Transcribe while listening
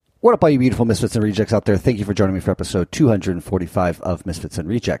What up, all you beautiful Misfits and Rejects out there? Thank you for joining me for episode 245 of Misfits and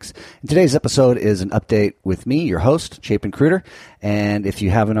Rejects. And today's episode is an update with me, your host, Chapin Cruder. And if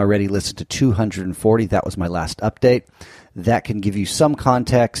you haven't already listened to 240, that was my last update. That can give you some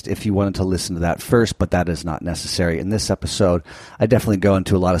context if you wanted to listen to that first, but that is not necessary. In this episode, I definitely go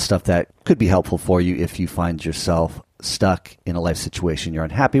into a lot of stuff that could be helpful for you if you find yourself stuck in a life situation you're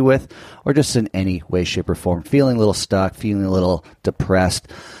unhappy with, or just in any way, shape, or form, feeling a little stuck, feeling a little depressed.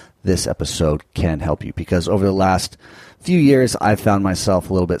 This episode can help you because over the last few years, I've found myself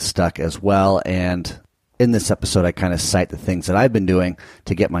a little bit stuck as well. And in this episode, I kind of cite the things that I've been doing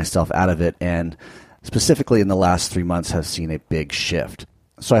to get myself out of it. And specifically in the last 3 months, have seen a big shift.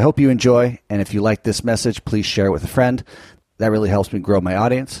 So I hope you enjoy. And if you like this message, please share it with a friend. That really helps me grow my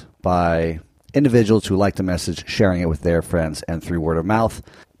audience by individuals who like the message, sharing it with their friends and through word of mouth.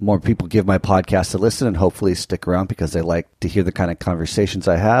 More people give my podcast a listen and hopefully stick around because they like to hear the kind of conversations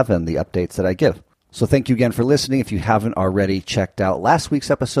I have and the updates that I give. So thank you again for listening. If you haven't already checked out last week's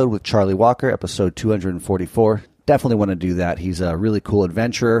episode with Charlie Walker, episode 244, definitely want to do that. He's a really cool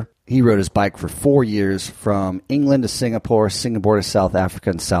adventurer. He rode his bike for 4 years from England to Singapore, Singapore to South Africa,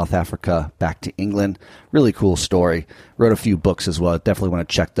 and South Africa back to England. Really cool story. Wrote a few books as well. Definitely want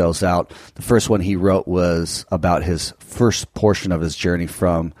to check those out. The first one he wrote was about his first portion of his journey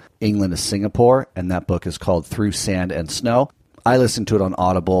from England to Singapore, and that book is called Through Sand and Snow. I listened to it on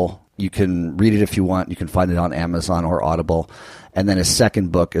Audible. You can read it if you want. You can find it on Amazon or Audible. And then his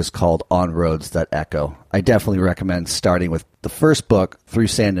second book is called On Roads That Echo. I definitely recommend starting with the first book, Through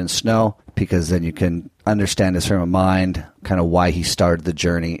Sand and Snow, because then you can understand his frame of mind, kind of why he started the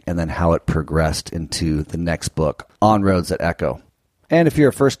journey, and then how it progressed into the next book, On Roads That Echo. And if you're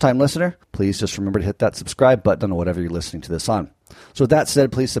a first-time listener, please just remember to hit that subscribe button on whatever you're listening to this on. So with that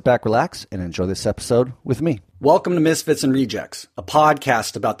said, please sit back, relax, and enjoy this episode with me. Welcome to Misfits and Rejects, a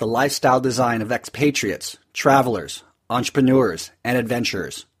podcast about the lifestyle design of expatriates, travelers, entrepreneurs, and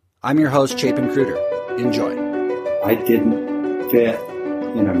adventurers. I'm your host, Chapin Cruder. Enjoy. I didn't fit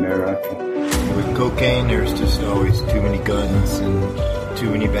in America. With cocaine, there's just always too many guns and too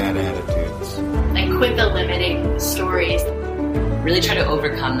many bad attitudes. I quit the limiting stories. Really try to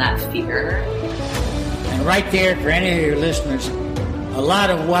overcome that fear. And right there, for any of your listeners, a lot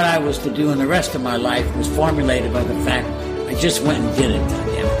of what I was to do in the rest of my life was formulated by the fact I just went and did it.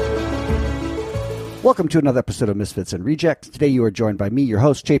 Welcome to another episode of Misfits and Rejects. Today you are joined by me, your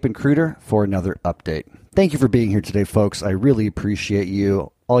host, Chapin Cruder, for another update. Thank you for being here today, folks. I really appreciate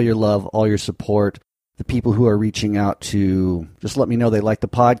you, all your love, all your support, the people who are reaching out to just let me know they like the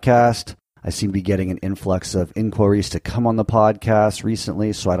podcast. I seem to be getting an influx of inquiries to come on the podcast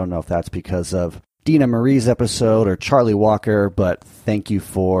recently, so I don't know if that's because of Dina Marie's episode or Charlie Walker, but thank you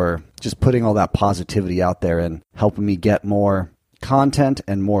for just putting all that positivity out there and helping me get more content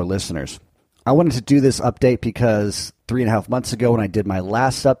and more listeners. I wanted to do this update because 3.5 months ago when I did my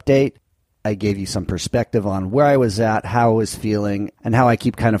last update, I gave you some perspective on where I was at, how I was feeling, and how I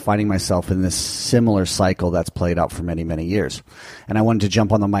keep kind of finding myself in this similar cycle that's played out for many, many years. And I wanted to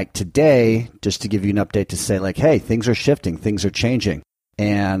jump on the mic today just to give you an update to say like, hey, things are shifting, things are changing.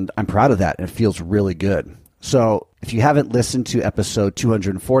 And I'm proud of that. And it feels really good. So if you haven't listened to episode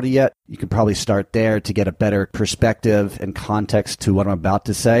 240 yet, you can probably start there to get a better perspective and context to what I'm about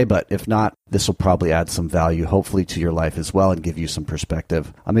to say. But if not, this will probably add some value, hopefully, to your life as well and give you some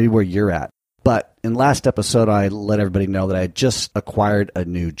perspective on maybe where you're at. But in last episode, I let everybody know that I had just acquired a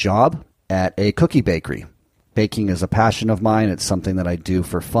new job at a cookie bakery. Baking is a passion of mine. It's something that I do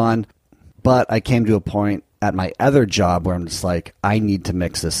for fun. But I came to a point at my other job where I'm just like, I need to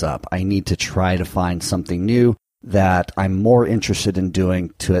mix this up. I need to try to find something new that I'm more interested in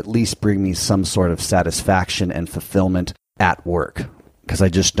doing to at least bring me some sort of satisfaction and fulfillment at work. Because I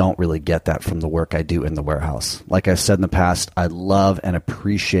just don't really get that from the work I do in the warehouse. Like I said in the past, I love and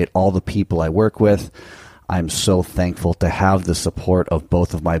appreciate all the people I work with. I'm so thankful to have the support of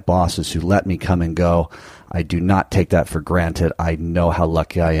both of my bosses who let me come and go. I do not take that for granted. I know how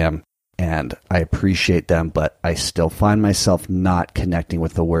lucky I am. And I appreciate them, but I still find myself not connecting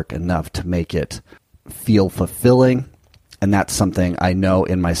with the work enough to make it feel fulfilling. And that's something I know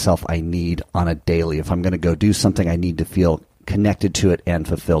in myself I need on a daily. If I'm going to go do something, I need to feel connected to it and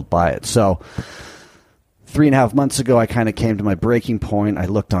fulfilled by it. So 3.5 months ago, I kind of came to my breaking point. I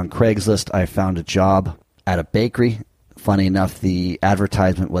looked on Craigslist. I found a job at a bakery. Funny enough, the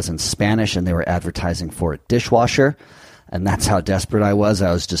advertisement was in Spanish, and they were advertising for a dishwasher. And that's how desperate I was.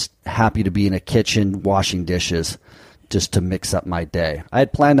 I was just happy to be in a kitchen washing dishes just to mix up my day. I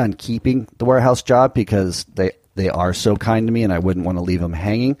had planned on keeping the warehouse job because they are so kind to me and I wouldn't want to leave them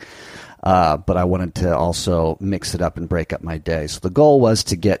hanging. but I wanted to also mix it up and break up my day. So the goal was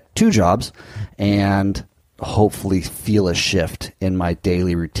to get 2 jobs and hopefully feel a shift in my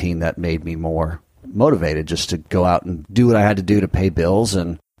daily routine that made me more motivated just to go out and do what I had to do to pay bills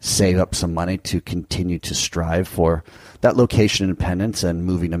and save up some money to continue to strive for that location independence and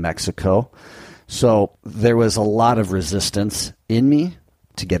moving to Mexico. So there was a lot of resistance in me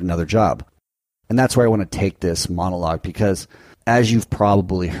to get another job. And that's where I want to take this monologue, because as you've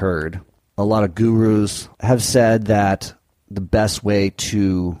probably heard, a lot of gurus have said that the best way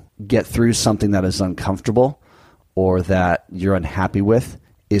to get through something that is uncomfortable or that you're unhappy with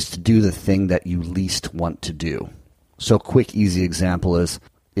is to do the thing that you least want to do. So a quick, easy example is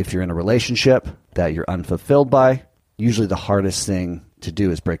if you're in a relationship that you're unfulfilled by, usually the hardest thing to do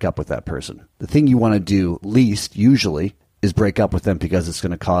is break up with that person. The thing you want to do least, usually, is break up with them because it's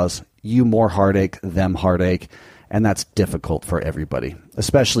going to cause you more heartache, them heartache, and that's difficult for everybody,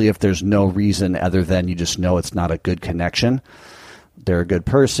 especially if there's no reason other than you just know it's not a good connection. They're a good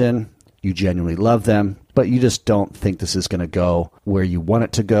person, you genuinely love them, but you just don't think this is going to go where you want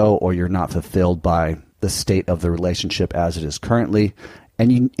it to go, or you're not fulfilled by the state of the relationship as it is currently,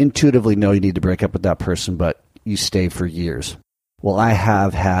 and you intuitively know you need to break up with that person, but you stay for years. Well, I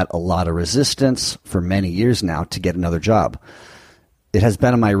have had a lot of resistance for many years now to get another job. It has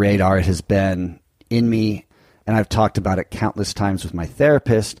been on my radar. It has been in me, and I've talked about it countless times with my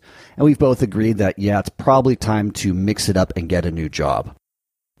therapist, and we've both agreed that, yeah, it's probably time to mix it up and get a new job.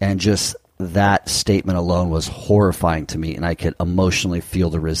 And just that statement alone was horrifying to me, and I could emotionally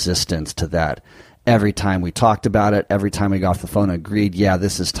feel the resistance to that. Every time we talked about it, every time we got off the phone and agreed, yeah,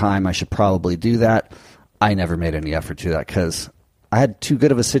 this is time, I should probably do that, I never made any effort to that because I had too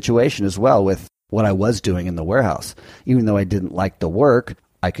good of a situation as well with what I was doing in the warehouse. Even though I didn't like the work,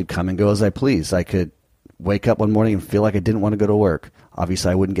 I could come and go as I please. I could wake up one morning and feel like I didn't want to go to work.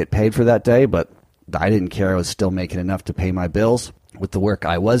 Obviously, I wouldn't get paid for that day, but I didn't care. I was still making enough to pay my bills with the work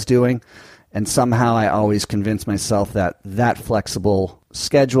I was doing. And somehow I always convinced myself that that flexible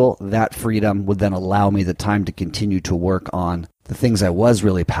schedule, that freedom would then allow me the time to continue to work on the things I was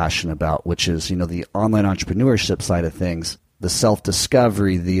really passionate about, which is, the online entrepreneurship side of things, the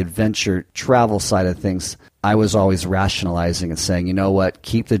self-discovery, the adventure travel side of things. I was always rationalizing and saying, you know what,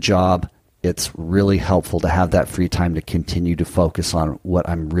 keep the job. It's really helpful to have that free time to continue to focus on what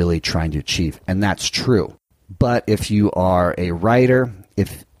I'm really trying to achieve. And that's true. But if you are a writer,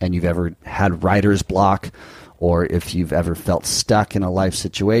 and you've ever had writer's block, or if you've ever felt stuck in a life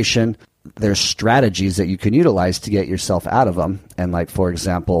situation, there's strategies that you can utilize to get yourself out of them. And like, for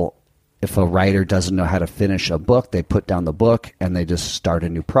example, if a writer doesn't know how to finish a book, they put down the book and they just start a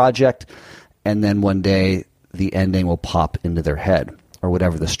new project. And then one day the ending will pop into their head, or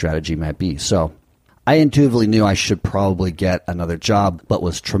whatever the strategy might be. So I intuitively knew I should probably get another job, but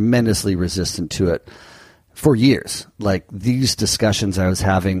was tremendously resistant to it for years. Like, these discussions I was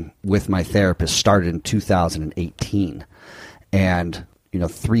having with my therapist started in 2018. And,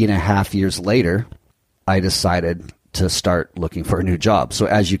 3.5 years later, I decided to start looking for a new job. So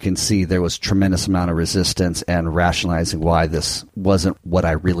as you can see, there was tremendous amount of resistance and rationalizing why this wasn't what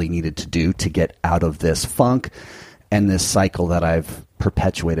I really needed to do to get out of this funk and this cycle that I've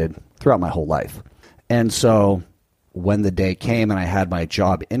perpetuated throughout my whole life. And so when the day came and I had my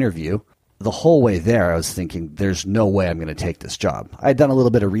job interview, the whole way there, I was thinking, there's no way I'm going to take this job. I had done a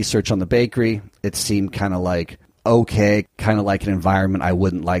little bit of research on the bakery. It seemed kind of like okay, kind of like an environment I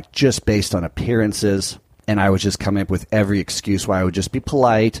wouldn't like just based on appearances. And I was just coming up with every excuse why I would just be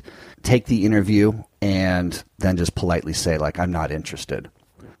polite, take the interview, and then just politely say, like, I'm not interested.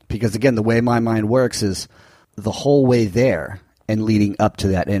 Because, again, the way my mind works is the whole way there and leading up to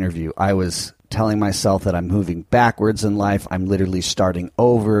that interview, I was telling myself that I'm moving backwards in life. I'm literally starting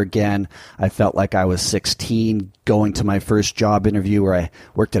over again. I felt like I was 16 going to my first job interview where I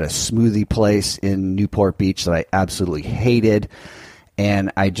worked at a smoothie place in Newport Beach that I absolutely hated.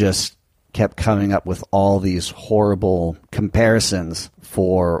 And I just kept coming up with all these horrible comparisons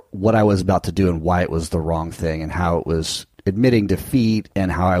for what I was about to do and why it was the wrong thing, and how it was admitting defeat, and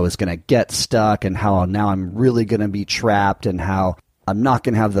how I was going to get stuck, and how now I'm really going to be trapped, and how I'm not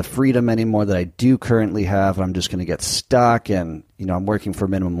going to have the freedom anymore that I do currently have. I'm just going to get stuck, and I'm working for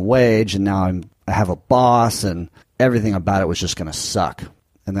minimum wage, and now I have a boss, and everything about it was just going to suck.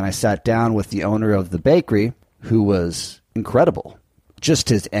 And then I sat down with the owner of the bakery, who was incredible. Just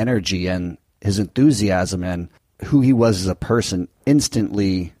his energy and his enthusiasm and who he was as a person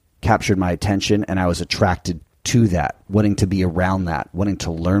instantly captured my attention, and I was attracted to that, wanting to be around that, wanting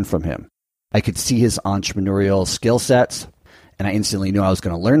to learn from him. I could see his entrepreneurial skill sets, and I instantly knew I was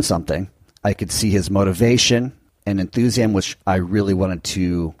going to learn something. I could see his motivation and enthusiasm, which I really wanted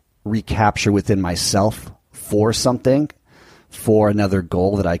to recapture within myself for something, for another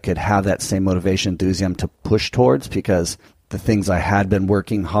goal that I could have that same motivation, enthusiasm to push towards, because the things I had been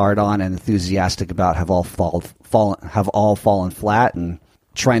working hard on and enthusiastic about have all fallen flat, and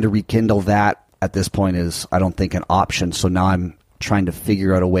trying to rekindle that at this point is, I don't think, an option. So now I'm trying to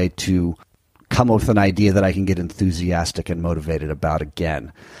figure out a way to come up with an idea that I can get enthusiastic and motivated about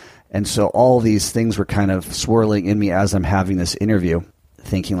again. And so all these things were kind of swirling in me as I'm having this interview,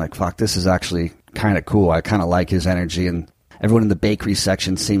 thinking like, fuck, this is actually kind of cool. I kind of like his energy, and everyone in the bakery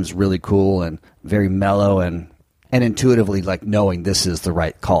section seems really cool and very mellow, and intuitively like knowing this is the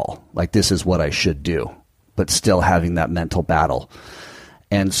right call. Like, this is what I should do, but still having that mental battle.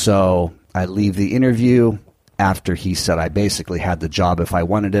 And so I leave the interview after he said I basically had the job if I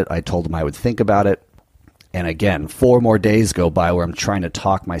wanted it. I told him I would think about it. And again, 4 more days go by where I'm trying to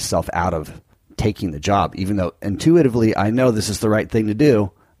talk myself out of taking the job, even though intuitively I know this is the right thing to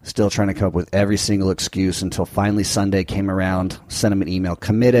do. Still trying to come up with every single excuse until finally Sunday came around, sent him an email,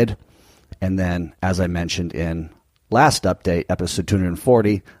 committed. And then, as I mentioned in last update, episode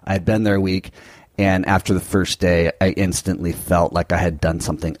 240, I had been there a week. And after the first day, I instantly felt like I had done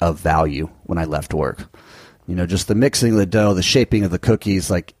something of value when I left work. You know, just the mixing of the dough, the shaping of the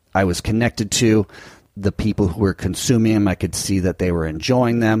cookies, like I was connected to the people who were consuming them. I could see that they were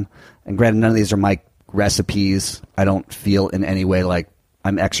enjoying them. And granted, none of these are my recipes. I don't feel in any way like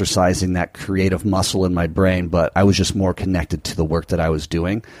I'm exercising that creative muscle in my brain, but I was just more connected to the work that I was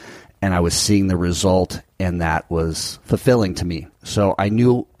doing. And I was seeing the result, and that was fulfilling to me. So I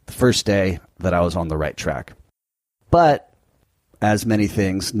knew the first day that I was on the right track. But as many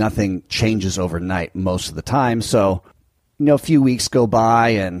things, nothing changes overnight most of the time. So, you know, a few weeks go by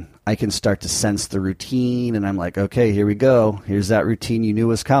and I can start to sense the routine, and I'm like, okay, here we go. Here's that routine you knew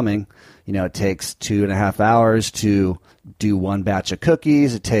was coming. You know, it takes 2.5 hours to do one batch of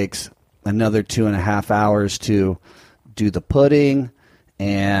cookies. It takes another 2.5 hours to do the pudding.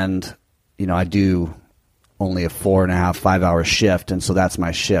 And, you know, I do only a 4.5, 5 hour shift. And so that's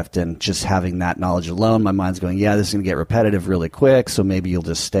my shift. And just having that knowledge alone, my mind's going, yeah, this is going to get repetitive really quick. So maybe you'll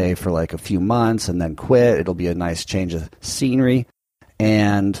just stay for like a few months and then quit. It'll be a nice change of scenery.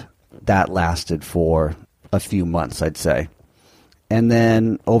 And that lasted for a few months, I'd say. And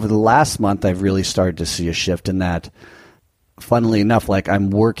then over the last month, I've really started to see a shift in that. Funnily enough, like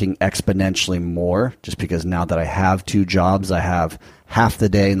I'm working exponentially more, just because now that I have 2 jobs, I have half the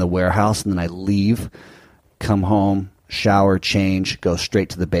day in the warehouse, and then I leave, come home, shower, change, go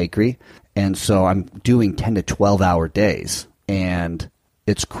straight to the bakery. And so I'm doing 10 to 12 hour days, and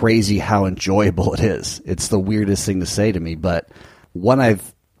it's crazy how enjoyable it is. It's the weirdest thing to say to me, but when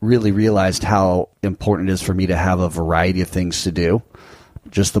I've really realized how important it is for me to have a variety of things to do,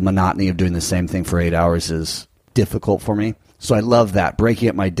 just the monotony of doing the same thing for 8 hours is difficult for me. So I love that. Breaking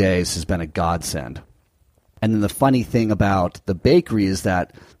up my days has been a godsend. And then the funny thing about the bakery is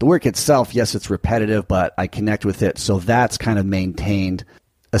that the work itself, yes, it's repetitive, but I connect with it. So that's kind of maintained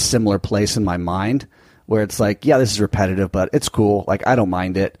a similar place in my mind where it's like, yeah, this is repetitive, but it's cool. Like, I don't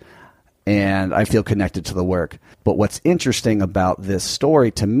mind it. And I feel connected to the work. But what's interesting about this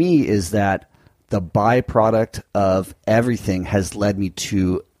story to me is that the byproduct of everything has led me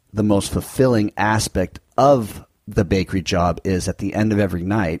to the most fulfilling aspect of the bakery job is at the end of every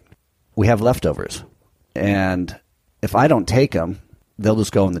night, we have leftovers. And if I don't take them, they'll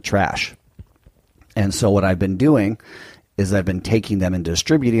just go in the trash. And so what I've been doing is I've been taking them and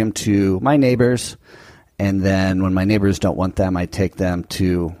distributing them to my neighbors. And then when my neighbors don't want them, I've taken them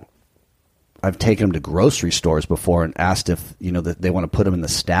to grocery stores before and asked if, you know, that they want to put them in the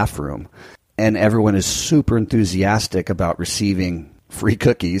staff room. And everyone is super enthusiastic about receiving free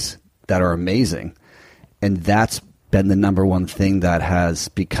cookies that are amazing. And that's been the number one thing that has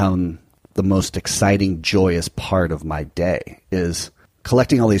become the most exciting, joyous part of my day, is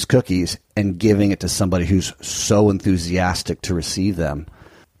collecting all these cookies and giving it to somebody who's so enthusiastic to receive them,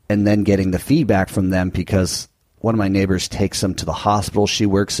 and then getting the feedback from them, because one of my neighbors takes them to the hospital she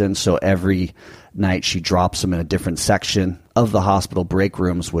works in. So every night she drops them in a different section of the hospital break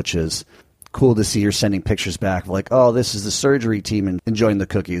rooms, which is cool to see her sending pictures back of like, oh, this is the surgery team enjoying the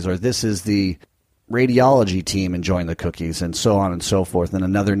cookies, or this is the radiology team enjoying the cookies, and so on and so forth. And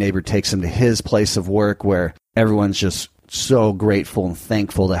another neighbor takes him to his place of work where everyone's just so grateful and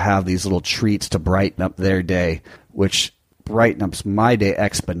thankful to have these little treats to brighten up their day, which brighten up my day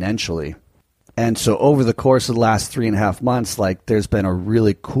exponentially. And so over the course of the last 3.5 months, like, there's been a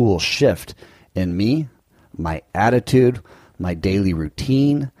really cool shift in me, my attitude, my daily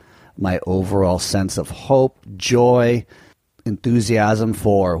routine, my overall sense of hope, joy, enthusiasm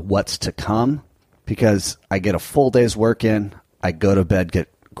for what's to come. Because I get a full day's work in, I go to bed, get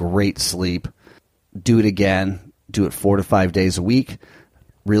great sleep, do it again, do it 4 to 5 days a week,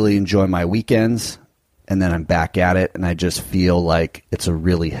 really enjoy my weekends, and then I'm back at it, and I just feel like it's a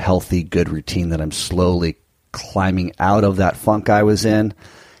really healthy, good routine that I'm slowly climbing out of that funk I was in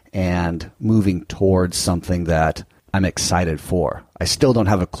and moving towards something that I'm excited for. I still don't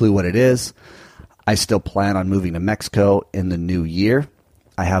have a clue what it is. I still plan on moving to Mexico in the new year.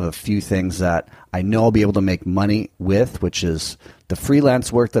 I have a few things that I know I'll be able to make money with, which is the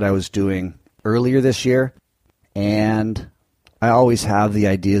freelance work that I was doing earlier this year. And I always have the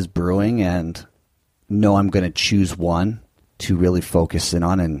ideas brewing and know I'm going to choose one to really focus in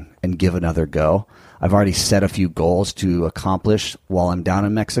on and give another go. I've already set a few goals to accomplish while I'm down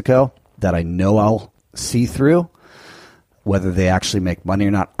in Mexico that I know I'll see through. Whether they actually make money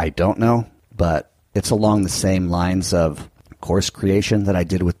or not, I don't know. But it's along the same lines of course creation that I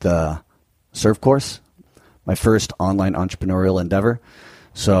did with the surf course, my first online entrepreneurial endeavor.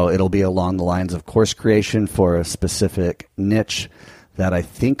 So it'll be along the lines of course creation for a specific niche that I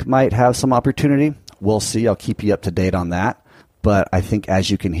think might have some opportunity. We'll see. I'll keep you up to date on that. But I think as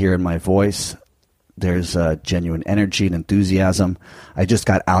you can hear in my voice, there's a genuine energy and enthusiasm. I just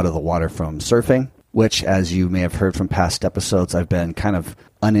got out of the water from surfing, which, as you may have heard from past episodes, I've been kind of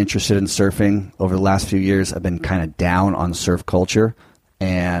uninterested in surfing over the last few years. I've been kind of down on surf culture,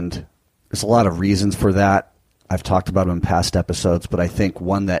 and there's a lot of reasons for that. I've talked about them in past episodes, but I think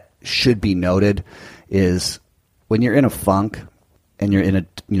one that should be noted is when you're in a funk and you're in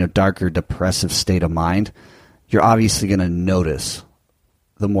a darker, depressive state of mind, you're obviously going to notice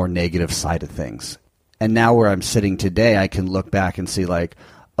the more negative side of things. And now where I'm sitting today, I can look back and see like,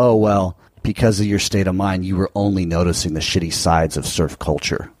 oh, well, because of your state of mind, you were only noticing the shitty sides of surf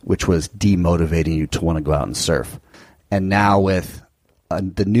culture, which was demotivating you to want to go out and surf. And now with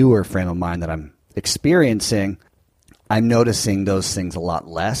the newer frame of mind that I'm experiencing, I'm noticing those things a lot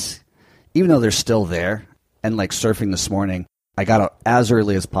less, even though they're still there. And like surfing this morning, I got out as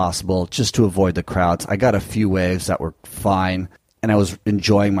early as possible just to avoid the crowds. I got a few waves that were fine, and I was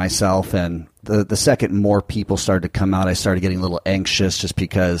enjoying myself. And the second more people started to come out, I started getting a little anxious just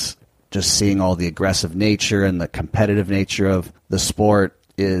because just seeing all the aggressive nature and the competitive nature of the sport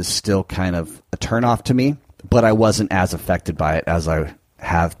is still kind of a turnoff to me. But I wasn't as affected by it as I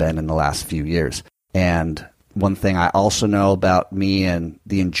have been in the last few years. And one thing I also know about me and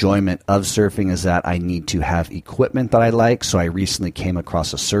the enjoyment of surfing is that I need to have equipment that I like. So I recently came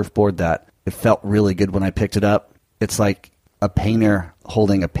across a surfboard that it felt really good when I picked it up. It's like a painter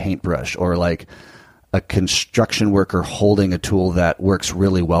holding a paintbrush, or like a construction worker holding a tool that works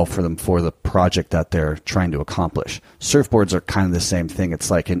really well for them for the project that they're trying to accomplish. Surfboards are kind of the same thing.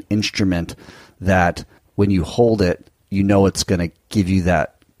 It's like an instrument that when you hold it, you know it's going to give you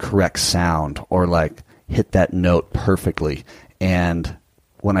that correct sound or like hit that note perfectly. And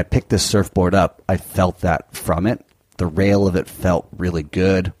when I picked this surfboard up, I felt that from it. The rail of it felt really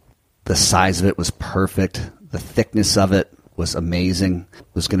good. The size of it was perfect. The thickness of it was amazing. It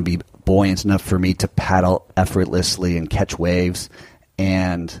was going to be buoyant enough for me to paddle effortlessly and catch waves.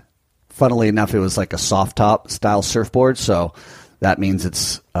 And funnily enough, it was like a soft top style surfboard. So that means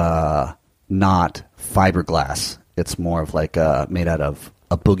it's not fiberglass. It's more of like made out of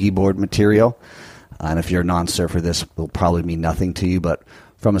a boogie board material. And if you're a non-surfer, this will probably mean nothing to you. But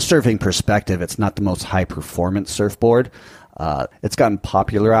from a surfing perspective, it's not the most high-performance surfboard. It's gotten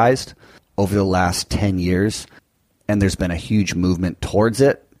popularized over the last 10 years, and there's been a huge movement towards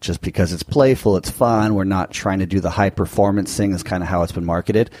it just because it's playful, it's fun. We're not trying to do the high-performance thing is kind of how it's been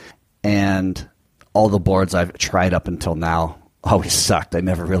marketed. And all the boards I've tried up until now always sucked. I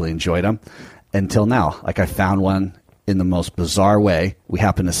never really enjoyed them until now. Like I found one in the most bizarre way. We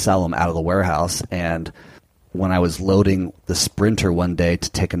happened to sell them out of the warehouse, and when I was loading the Sprinter one day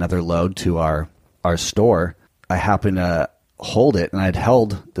to take another load to our store, I happened to hold it, and I'd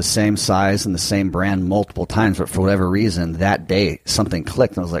held the same size and the same brand multiple times, but for whatever reason, that day, something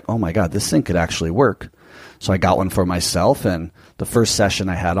clicked, and I was like, oh my God, this thing could actually work. So I got one for myself, and the first session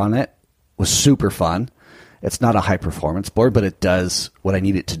I had on it was super fun. It's not a high-performance board, but it does what I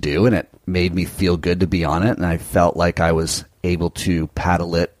need it to do, and it made me feel good to be on it, and I felt like I was able to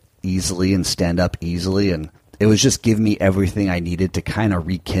paddle it easily and stand up easily, and it was just giving me everything I needed to kind of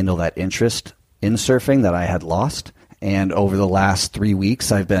rekindle that interest in surfing that I had lost. And over the last 3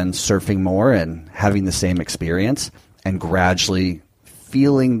 weeks, I've been surfing more and having the same experience and gradually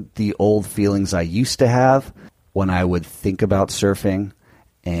feeling the old feelings I used to have when I would think about surfing,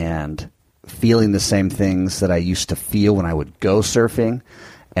 and feeling the same things that I used to feel when I would go surfing,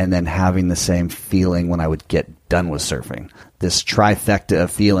 and then having the same feeling when I would get done with surfing. This trifecta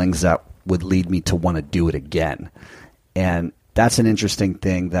of feelings that would lead me to want to do it again. And that's an interesting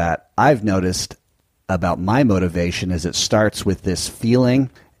thing that I've noticed about my motivation is it starts with this feeling,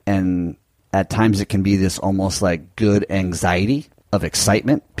 and at times it can be this almost like good anxiety of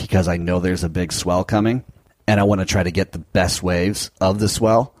excitement because I know there's a big swell coming and I want to try to get the best waves of the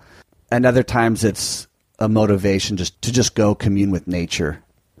swell. And other times it's a motivation just to go commune with nature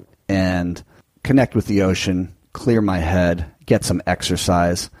and connect with the ocean, clear my head, get some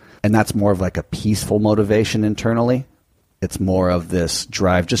exercise. And that's more of like a peaceful motivation internally. It's more of this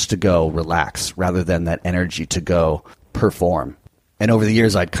drive just to go relax rather than that energy to go perform. And over the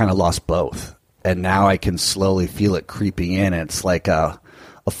years, I'd kind of lost both. And now I can slowly feel it creeping in. It's like a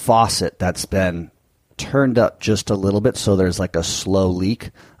faucet that's been turned up just a little bit, so there's like a slow leak.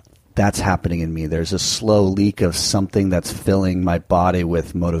 That's happening in me. There's a slow leak of something that's filling my body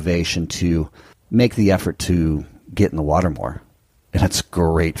with motivation to make the effort to get in the water more. And it's a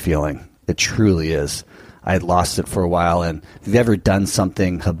great feeling. It truly is. I had lost it for a while, and if you've ever done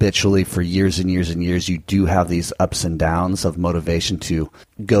something habitually for years and years and years, you do have these ups and downs of motivation to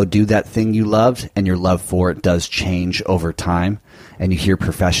go do that thing you loved, and your love for it does change over time. And you hear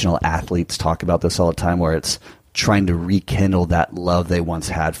professional athletes talk about this all the time, where it's trying to rekindle that love they once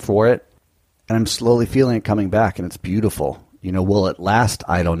had for it. And I'm slowly feeling it coming back, and it's beautiful. You know, will it last?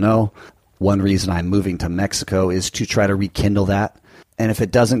 I don't know. One reason I'm moving to Mexico is to try to rekindle that. And if it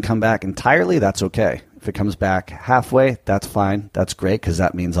doesn't come back entirely, that's okay. If it comes back halfway, that's fine. That's great, because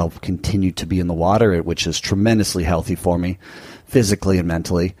that means I'll continue to be in the water, which is tremendously healthy for me, physically and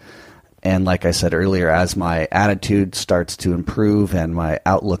mentally. And like I said earlier, as my attitude starts to improve and my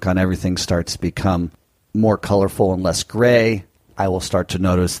outlook on everything starts to become more colorful and less gray, I will start to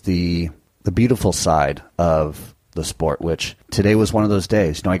notice the beautiful side of the sport, which today was one of those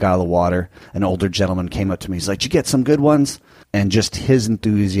days. You know, I got out of the water, an older gentleman came up to me. He's like, "Did you get some good ones?" And just his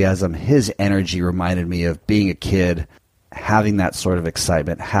enthusiasm, his energy reminded me of being a kid, having that sort of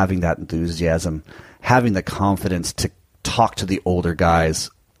excitement, having that enthusiasm, having the confidence to talk to the older guys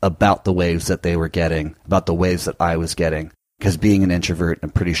about the waves that they were getting, about the waves that I was getting. Because being an introvert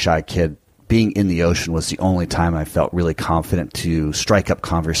and pretty shy kid, being in the ocean was the only time I felt really confident to strike up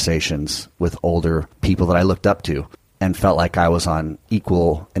conversations with older people that I looked up to and felt like I was on an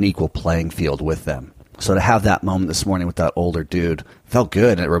equal playing field with them. So to have that moment this morning with that older dude felt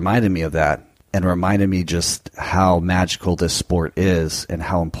good. And it reminded me of that, and reminded me just how magical this sport is and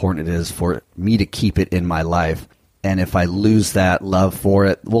how important it is for me to keep it in my life. And if I lose that love for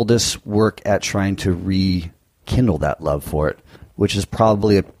it, we'll just work at trying to rekindle that love for it, which is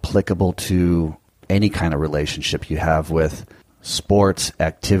probably applicable to any kind of relationship you have with sports,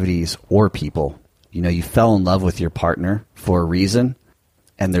 activities, or people. You know, you fell in love with your partner for a reason,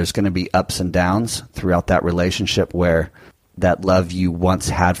 and there's going to be ups and downs throughout that relationship where that love you once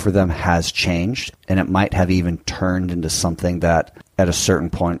had for them has changed, and it might have even turned into something that at a certain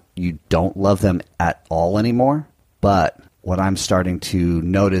point you don't love them at all anymore. But what I'm starting to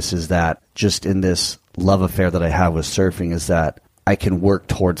notice is that just in this love affair that I have with surfing is that I can work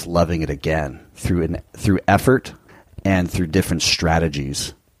towards loving it again through effort and through different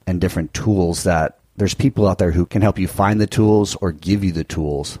strategies and different tools. That there's people out there who can help you find the tools or give you the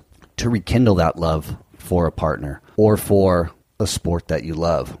tools to rekindle that love for a partner or for a sport that you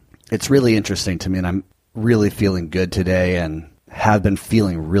love. It's really interesting to me, and I'm really feeling good today and have been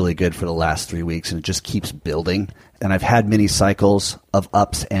feeling really good for the last 3 weeks, and it just keeps building. And I've had many cycles of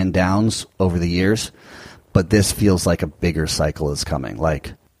ups and downs over the years, but this feels like a bigger cycle is coming.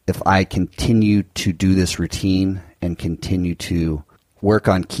 Like if I continue to do this routine and continue to work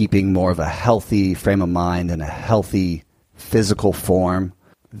on keeping more of a healthy frame of mind and a healthy physical form,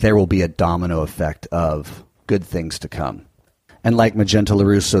 there will be a domino effect of good things to come. And like Magenta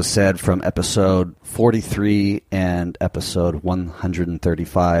LaRusso said from episode 43 and episode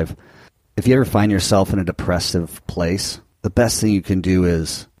 135, if you ever find yourself in a depressive place, the best thing you can do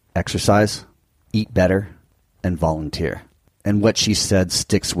is exercise, eat better, and volunteer. And what she said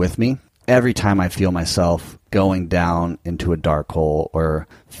sticks with me. Every time I feel myself going down into a dark hole or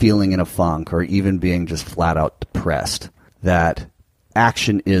feeling in a funk or even being just flat out depressed, that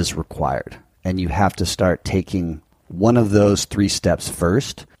action is required. And you have to start taking one of those 3 steps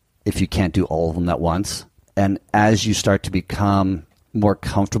first if you can't do all of them at once. And as you start to become more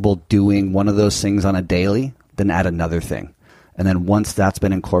comfortable doing one of those things on a daily, then add another thing. And then once that's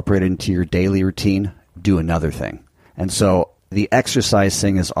been incorporated into your daily routine, do another thing. And so the exercise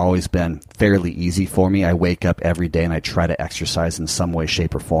thing has always been fairly easy for me. I wake up every day and I try to exercise in some way,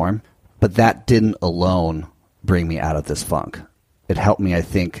 shape, or form. But that didn't alone bring me out of this funk. It helped me, I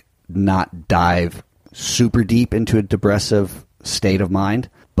think, not dive super deep into a depressive state of mind,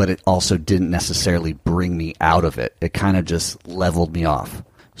 but but it also didn't necessarily bring me out of it. It kind of just leveled me off.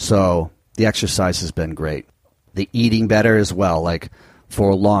 So the exercise has been great. The eating better as well. Like for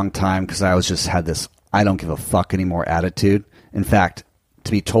a long time, because I was just had this I don't give a fuck anymore attitude. In fact,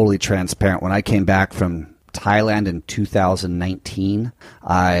 to be totally transparent, when I came back from Thailand in 2019,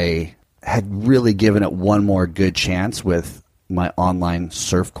 I had really given it one more good chance with my online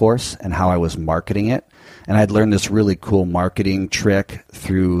surf course and how I was marketing it. And I'd learned this really cool marketing trick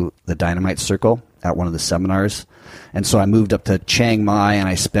through the Dynamite Circle at one of the seminars. And so I moved up to Chiang Mai and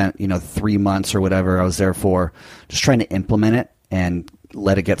I spent, 3 months or whatever I was there for, just trying to implement it and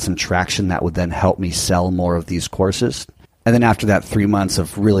let it get some traction that would then help me sell more of these courses. And then after that 3 months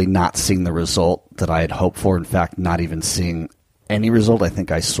of really not seeing the result that I had hoped for, in fact, not even seeing any result, I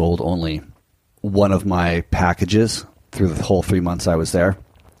think I sold only one of my packages through the whole 3 months I was there,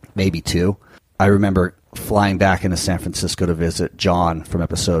 maybe two. I remember flying back into San Francisco to visit John from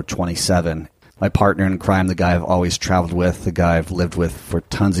episode 27, my partner in crime, the guy I've always traveled with, the guy I've lived with for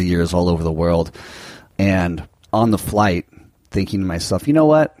tons of years all over the world. And on the flight, thinking to myself, you know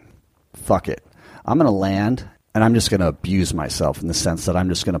what? Fuck it. I'm going to land and I'm just going to abuse myself in the sense that I'm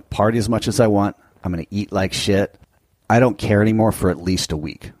just going to party as much as I want. I'm going to eat like shit. I don't care anymore for at least a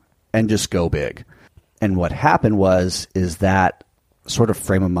week and just go big. And what happened is that sort of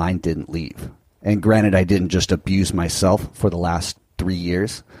frame of mind didn't leave. And granted, I didn't just abuse myself for the last 3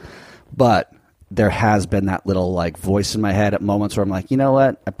 years, but there has been that little voice in my head at moments where I'm like, you know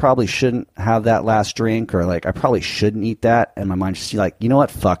what? I probably shouldn't have that last drink, or I probably shouldn't eat that. And my mind's just like, you know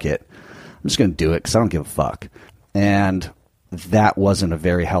what? Fuck it. I'm just going to do it because I don't give a fuck. And that wasn't a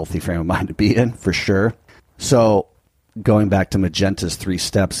very healthy frame of mind to be in, for sure. So going back to Magenta's 3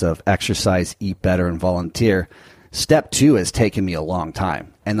 steps of exercise, eat better, and volunteer, step 2 has taken me a long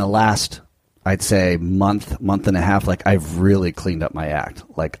time. And the last, I'd say, month and a half, I've really cleaned up my act,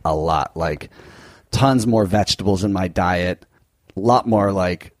 a lot. Tons more vegetables in my diet, a lot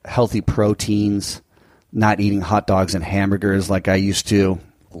more healthy proteins, not eating hot dogs and hamburgers like I used to.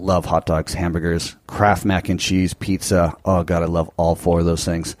 Love hot dogs, hamburgers, Kraft mac and cheese, pizza. Oh, God, I love all 4 of those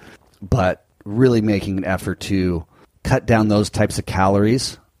things. But really making an effort to cut down those types of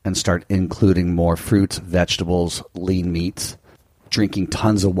calories and start including more fruits, vegetables, lean meats, drinking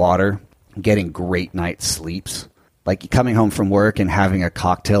tons of water, getting great night sleeps. Coming home from work and having a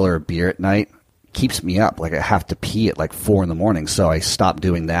cocktail or a beer at night keeps me up. I have to pee at 4 in the morning. So I stopped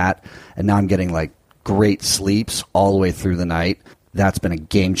doing that. And now I'm getting great sleeps all the way through the night. That's been a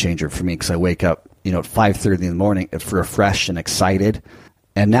game changer for me because I wake up, at 5:30 in the morning, refreshed and excited,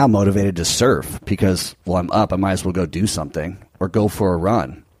 and now motivated to surf because, I'm up. I might as well go do something or go for a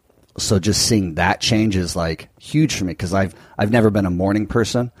run. So just seeing that change is huge for me because I've never been a morning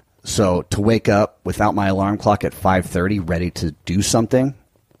person. So to wake up without my alarm clock at 5:30, ready to do something,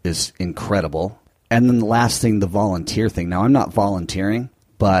 is incredible. And then the last thing, the volunteer thing. Now, I'm not volunteering,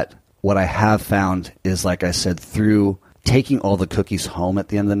 but what I have found is, like I said, through taking all the cookies home at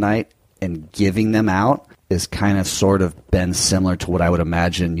the end of the night and giving them out is kind of sort of been similar to what I would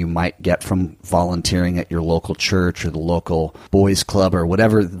imagine you might get from volunteering at your local church or the local boys club or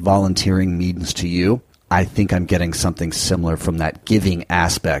whatever volunteering means to you. I think I'm getting something similar from that giving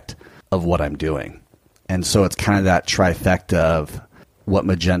aspect of what I'm doing. And so it's kind of that trifecta of what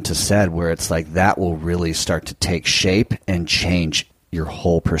Magenta said, where it's that will really start to take shape and change your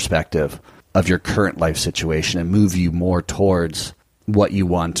whole perspective of your current life situation and move you more towards what you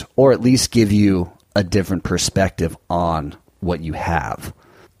want, or at least give you a different perspective on what you have,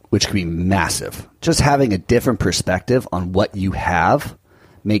 which can be massive. Just having a different perspective on what you have,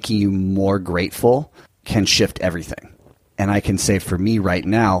 making you more grateful, can shift everything. And I can say for me right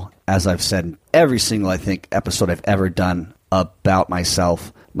now, as I've said in every single, I think, episode I've ever done about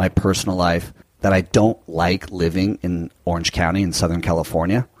myself, my personal life, that I don't like living in Orange County in Southern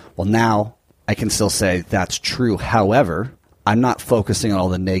California. Well, now I can still say that's true. However, I'm not focusing on all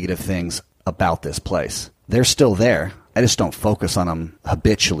the negative things about this place. They're still there. I just don't focus on them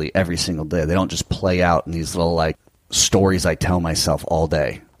habitually every single day. They don't just play out in these little stories I tell myself all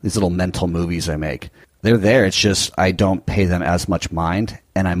day, these little mental movies I make. They're there. It's just I don't pay them as much mind,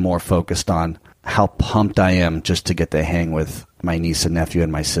 and I'm more focused on how pumped I am just to get to hang with my niece and nephew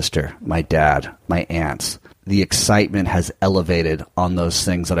and my sister, my dad, my aunts. The excitement has elevated on those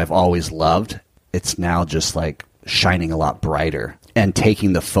things that I've always loved. It's now just shining a lot brighter and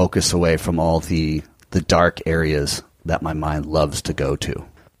taking the focus away from all the dark areas that my mind loves to go to.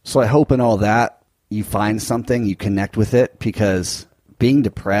 So I hope in all that you find something, you connect with it, because being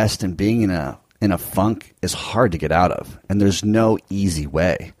depressed and being in a funk is hard to get out of, and there's no easy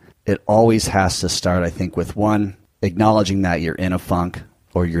way. It always has to start, I think, with one, acknowledging that you're in a funk,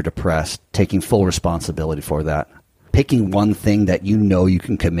 or you're depressed, taking full responsibility for that. Picking one thing that you know you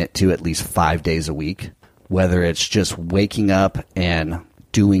can commit to at least 5 days a week, whether it's just waking up and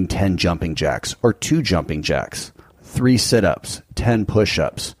doing 10 jumping jacks or 2 jumping jacks, 3 sit-ups, 10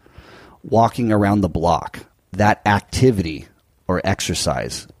 push-ups, walking around the block. That activity or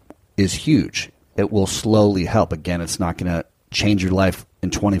exercise is huge. It will slowly help. Again, it's not going to change your life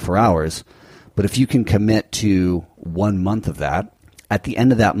in 24 hours, but if you can commit to 1 month of that, at the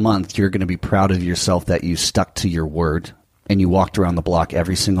end of that month, you're going to be proud of yourself that you stuck to your word and you walked around the block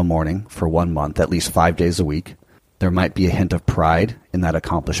every single morning for 1 month, at least 5 days a week. There might be a hint of pride in that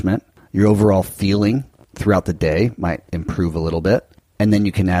accomplishment. Your overall feeling throughout the day might improve a little bit. And then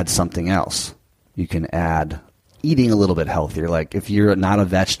you can add something else. You can add eating a little bit healthier. Like if you're not a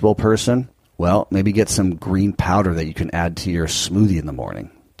vegetable person, well, maybe get some green powder that you can add to your smoothie in the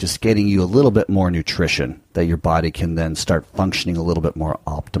morning. Just getting you a little bit more nutrition that your body can then start functioning a little bit more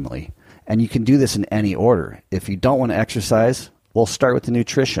optimally. And you can do this in any order. If you don't want to exercise, well, start with the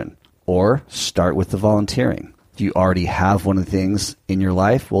nutrition or start with the volunteering. If you already have one of the things in your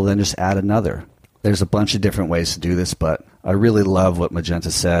life, well, then just add another. There's a bunch of different ways to do this, but I really love what Magenta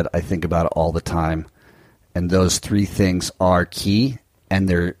said. I think about it all the time. And those 3 things are key, and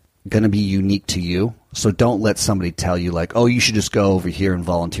they're going to be unique to you. So don't let somebody tell you like, oh, you should just go over here and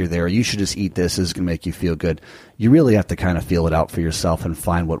volunteer there, or you should just eat this. This is going to make you feel good. You really have to kind of feel it out for yourself and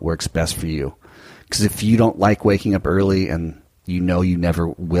find what works best for you. Because if you don't like waking up early and you know you never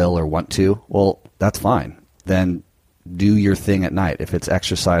will or want to, well, that's fine. Then do your thing at night, if it's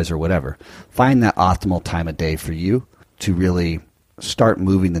exercise or whatever. Find that optimal time of day for you to really start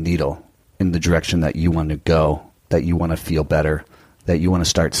moving the needle in the direction that you want to go, that you want to feel better, that you want to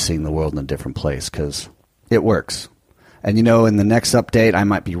start seeing the world in a different place, because it works. And in the next update, I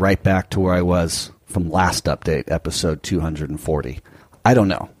might be right back to where I was from last update, episode 240. I don't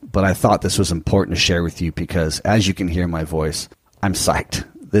know, but I thought this was important to share with you because as you can hear my voice, I'm psyched.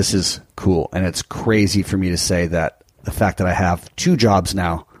 This is cool. And it's crazy for me to say that the fact that I have 2 jobs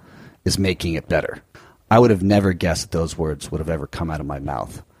now is making it better. I would have never guessed that those words would have ever come out of my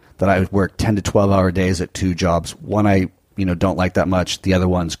mouth. That I would work 10 to 12-hour days at 2 jobs. One I don't like that much. The other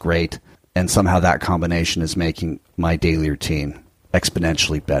one's great. And somehow that combination is making my daily routine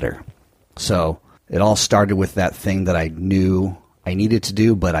exponentially better. So it all started with that thing that I knew I needed to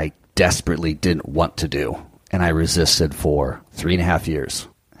do, but I desperately didn't want to do. And I resisted for 3.5 years.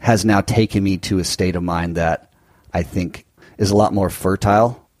 Has now taken me to a state of mind that I think is a lot more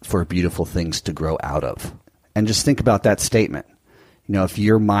fertile for beautiful things to grow out of. And just think about that statement. If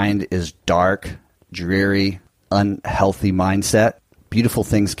your mind is dark, dreary, unhealthy mindset, beautiful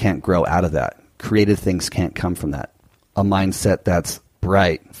things can't grow out of that. Creative things can't come from that. A mindset that's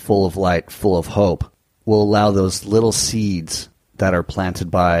bright, full of light, full of hope will allow those little seeds that are planted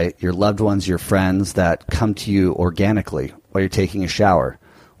by your loved ones, your friends, that come to you organically while you're taking a shower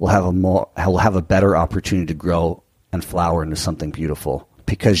will have a better opportunity to grow and flower into something beautiful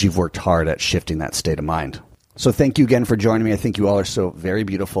because you've worked hard at shifting that state of mind. So thank you again for joining me. I think you all are so very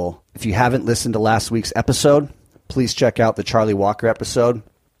beautiful. If you haven't listened to last week's episode, please check out the Charlie Walker episode.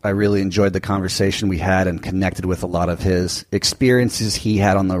 I really enjoyed the conversation we had and connected with a lot of his experiences he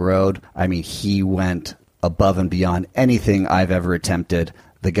had on the road. I mean, he went above and beyond anything I've ever attempted.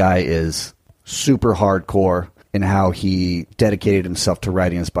 The guy is super hardcore in how he dedicated himself to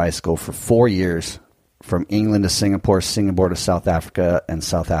riding his bicycle for 4 years, from England to Singapore, Singapore to South Africa, and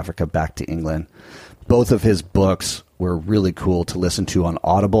South Africa back to England. Both of his books were really cool to listen to on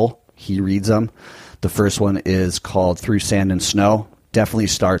Audible. He reads them. The first one is called Through Sand and Snow. Definitely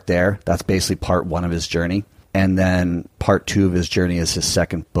start there. That's basically part 1 of his journey. And then part 2 of his journey is his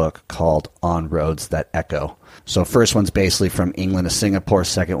second book called On Roads That Echo. So first one's basically from England to Singapore.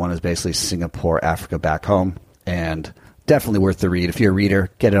 Second one is basically Singapore, Africa, back home. And definitely worth the read. If you're a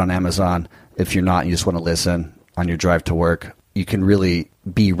reader, get it on Amazon. If you're not, you just want to listen on your drive to work, you can really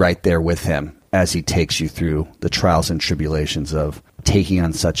be right there with him as he takes you through the trials and tribulations of taking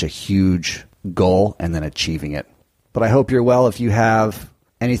on such a huge goal and then achieving it. But I hope you're well. If you have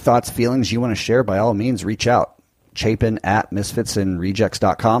any thoughts, feelings you want to share, by all means, reach out. Chapin at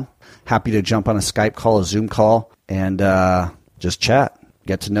misfitsandrejects.com. Happy to jump on a Skype call, a Zoom call, and just chat.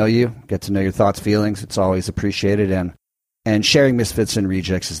 Get to know you, get to know your thoughts, feelings. It's always appreciated. And sharing Misfits and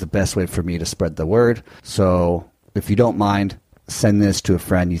Rejects is the best way for me to spread the word. So if you don't mind, send this to a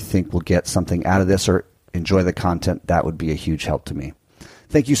friend you think will get something out of this or enjoy the content. That would be a huge help to me.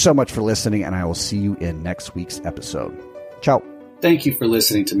 Thank you so much for listening, and I will see you in next week's episode. Ciao. Thank you for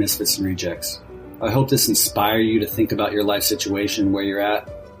listening to Misfits and Rejects. I hope this inspires you to think about your life situation, where you're at,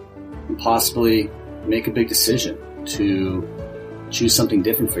 and possibly make a big decision to choose something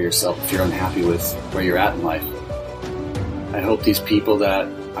different for yourself if you're unhappy with where you're at in life. I hope these people that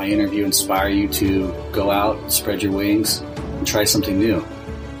I interview inspire you to go out, spread your wings, and try something new.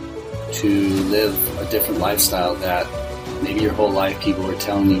 To live a different lifestyle that maybe your whole life people were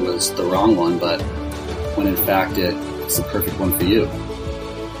telling you was the wrong one, but when in fact it's the perfect one for you.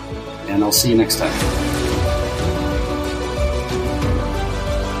 And I'll see you next time.